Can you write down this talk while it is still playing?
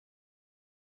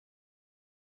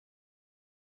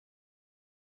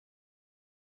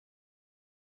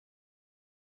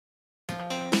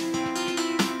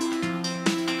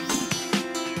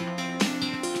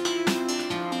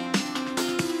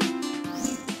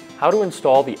how to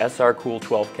install the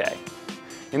SRCOOL12K.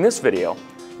 In this video,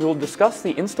 we will discuss the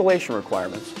installation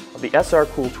requirements of the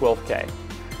SRCOOL12K,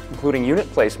 including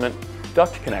unit placement,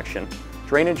 duct connection,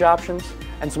 drainage options,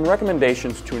 and some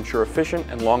recommendations to ensure efficient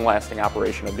and long-lasting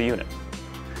operation of the unit.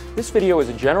 This video is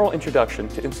a general introduction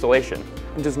to installation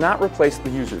and does not replace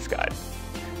the user's guide.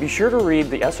 Be sure to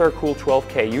read the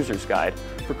SRCOOL12K user's guide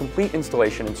for complete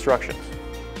installation instructions.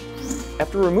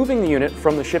 After removing the unit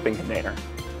from the shipping container,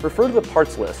 refer to the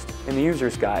parts list in the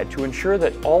user's guide to ensure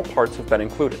that all parts have been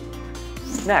included.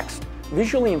 Next,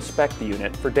 visually inspect the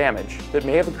unit for damage that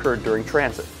may have occurred during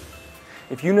transit.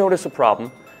 If you notice a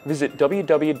problem, visit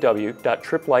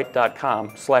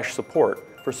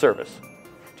www.tripplite.com/support for service.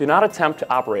 Do not attempt to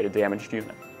operate a damaged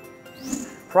unit.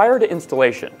 Prior to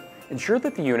installation, ensure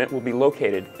that the unit will be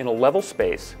located in a level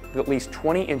space with at least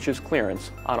 20 inches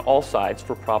clearance on all sides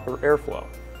for proper airflow.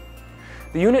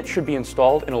 The unit should be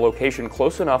installed in a location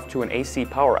close enough to an AC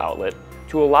power outlet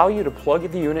to allow you to plug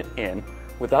the unit in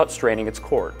without straining its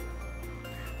cord.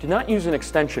 Do not use an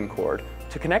extension cord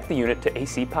to connect the unit to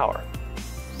AC power.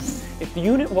 If the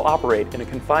unit will operate in a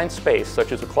confined space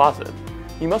such as a closet,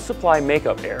 you must supply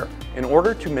makeup air in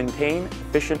order to maintain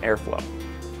efficient airflow.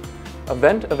 A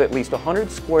vent of at least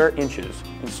 100 square inches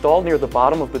installed near the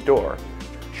bottom of the door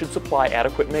should supply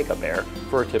adequate makeup air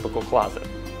for a typical closet.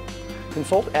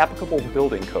 Consult applicable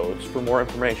building codes for more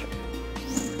information.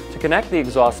 To connect the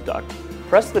exhaust duct,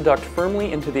 press the duct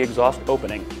firmly into the exhaust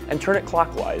opening and turn it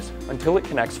clockwise until it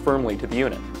connects firmly to the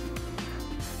unit.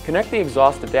 Connect the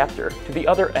exhaust adapter to the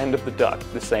other end of the duct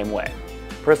the same way.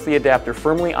 Press the adapter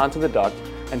firmly onto the duct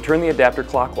and turn the adapter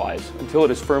clockwise until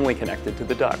it is firmly connected to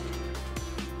the duct.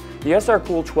 The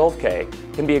SRCOOL12K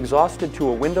can be exhausted to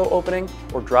a window opening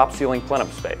or drop ceiling plenum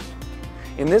space.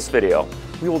 In this video,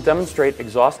 we will demonstrate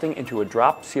exhausting into a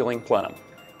drop ceiling plenum.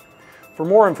 For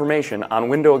more information on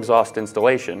window exhaust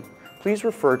installation, please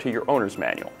refer to your owner's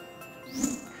manual.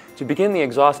 To begin the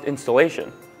exhaust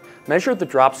installation, measure the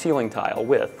drop ceiling tile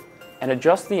width and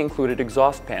adjust the included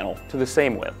exhaust panel to the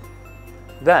same width.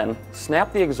 Then,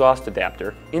 snap the exhaust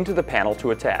adapter into the panel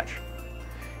to attach.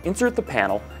 Insert the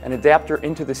panel and adapter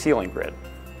into the ceiling grid,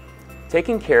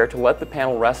 taking care to let the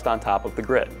panel rest on top of the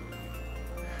grid.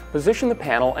 Position the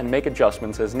panel and make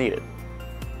adjustments as needed.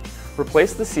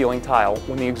 Replace the ceiling tile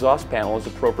when the exhaust panel is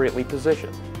appropriately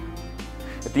positioned.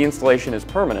 If the installation is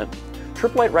permanent,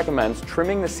 Tripp Lite recommends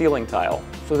trimming the ceiling tile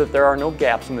so that there are no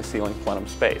gaps in the ceiling plenum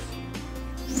space.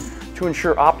 To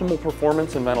ensure optimal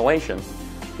performance and ventilation,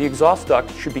 the exhaust duct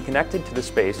should be connected to the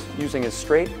space using as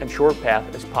straight and short path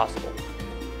as possible.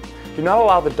 Do not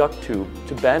allow the duct tube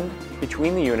to bend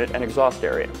between the unit and exhaust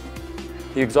area.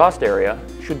 The exhaust area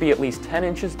should be at least 10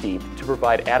 inches deep to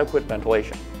provide adequate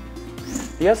ventilation.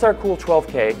 The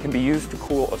SRCOOL12K can be used to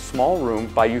cool a small room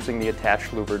by using the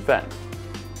attached louvered vent.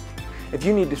 If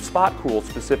you need to spot cool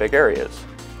specific areas,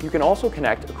 you can also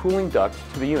connect a cooling duct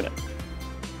to the unit.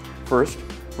 First,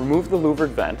 remove the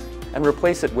louvered vent and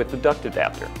replace it with the duct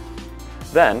adapter.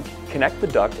 Then, connect the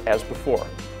duct as before,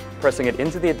 pressing it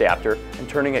into the adapter and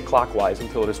turning it clockwise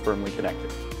until it is firmly connected.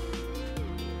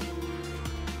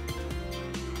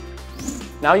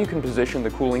 Now you can position the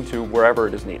cooling tube wherever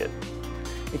it is needed.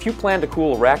 If you plan to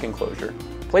cool a rack enclosure,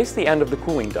 place the end of the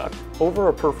cooling duct over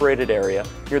a perforated area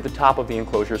near the top of the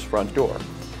enclosure's front door,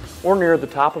 or near the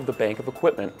top of the bank of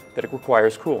equipment that it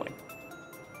requires cooling.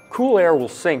 Cool air will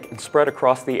sink and spread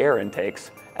across the air intakes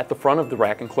at the front of the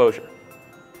rack enclosure.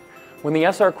 When the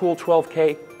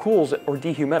SRCOOL12K cools or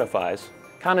dehumidifies,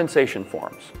 condensation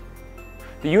forms.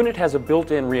 The unit has a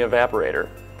built-in re-evaporator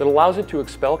that allows it to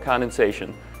expel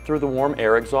condensation through the warm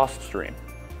air exhaust stream.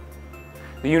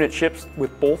 The unit ships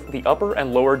with both the upper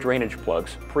and lower drainage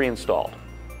plugs pre-installed.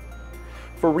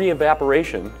 For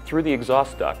re-evaporation through the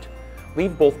exhaust duct,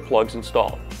 leave both plugs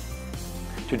installed.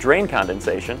 To drain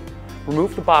condensation,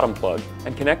 remove the bottom plug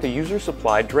and connect a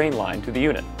user-supplied drain line to the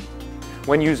unit.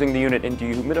 When using the unit in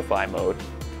dehumidify mode,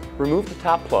 remove the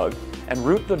top plug and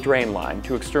route the drain line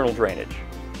to external drainage.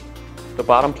 The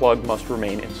bottom plug must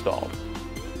remain installed.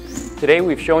 Today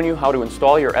we've shown you how to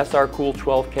install your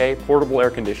SRCOOL12K portable air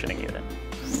conditioning unit.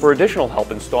 For additional help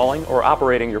installing or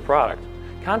operating your product,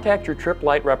 contact your Tripp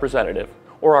Lite representative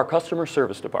or our customer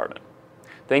service department.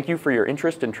 Thank you for your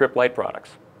interest in Tripp Lite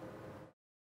products.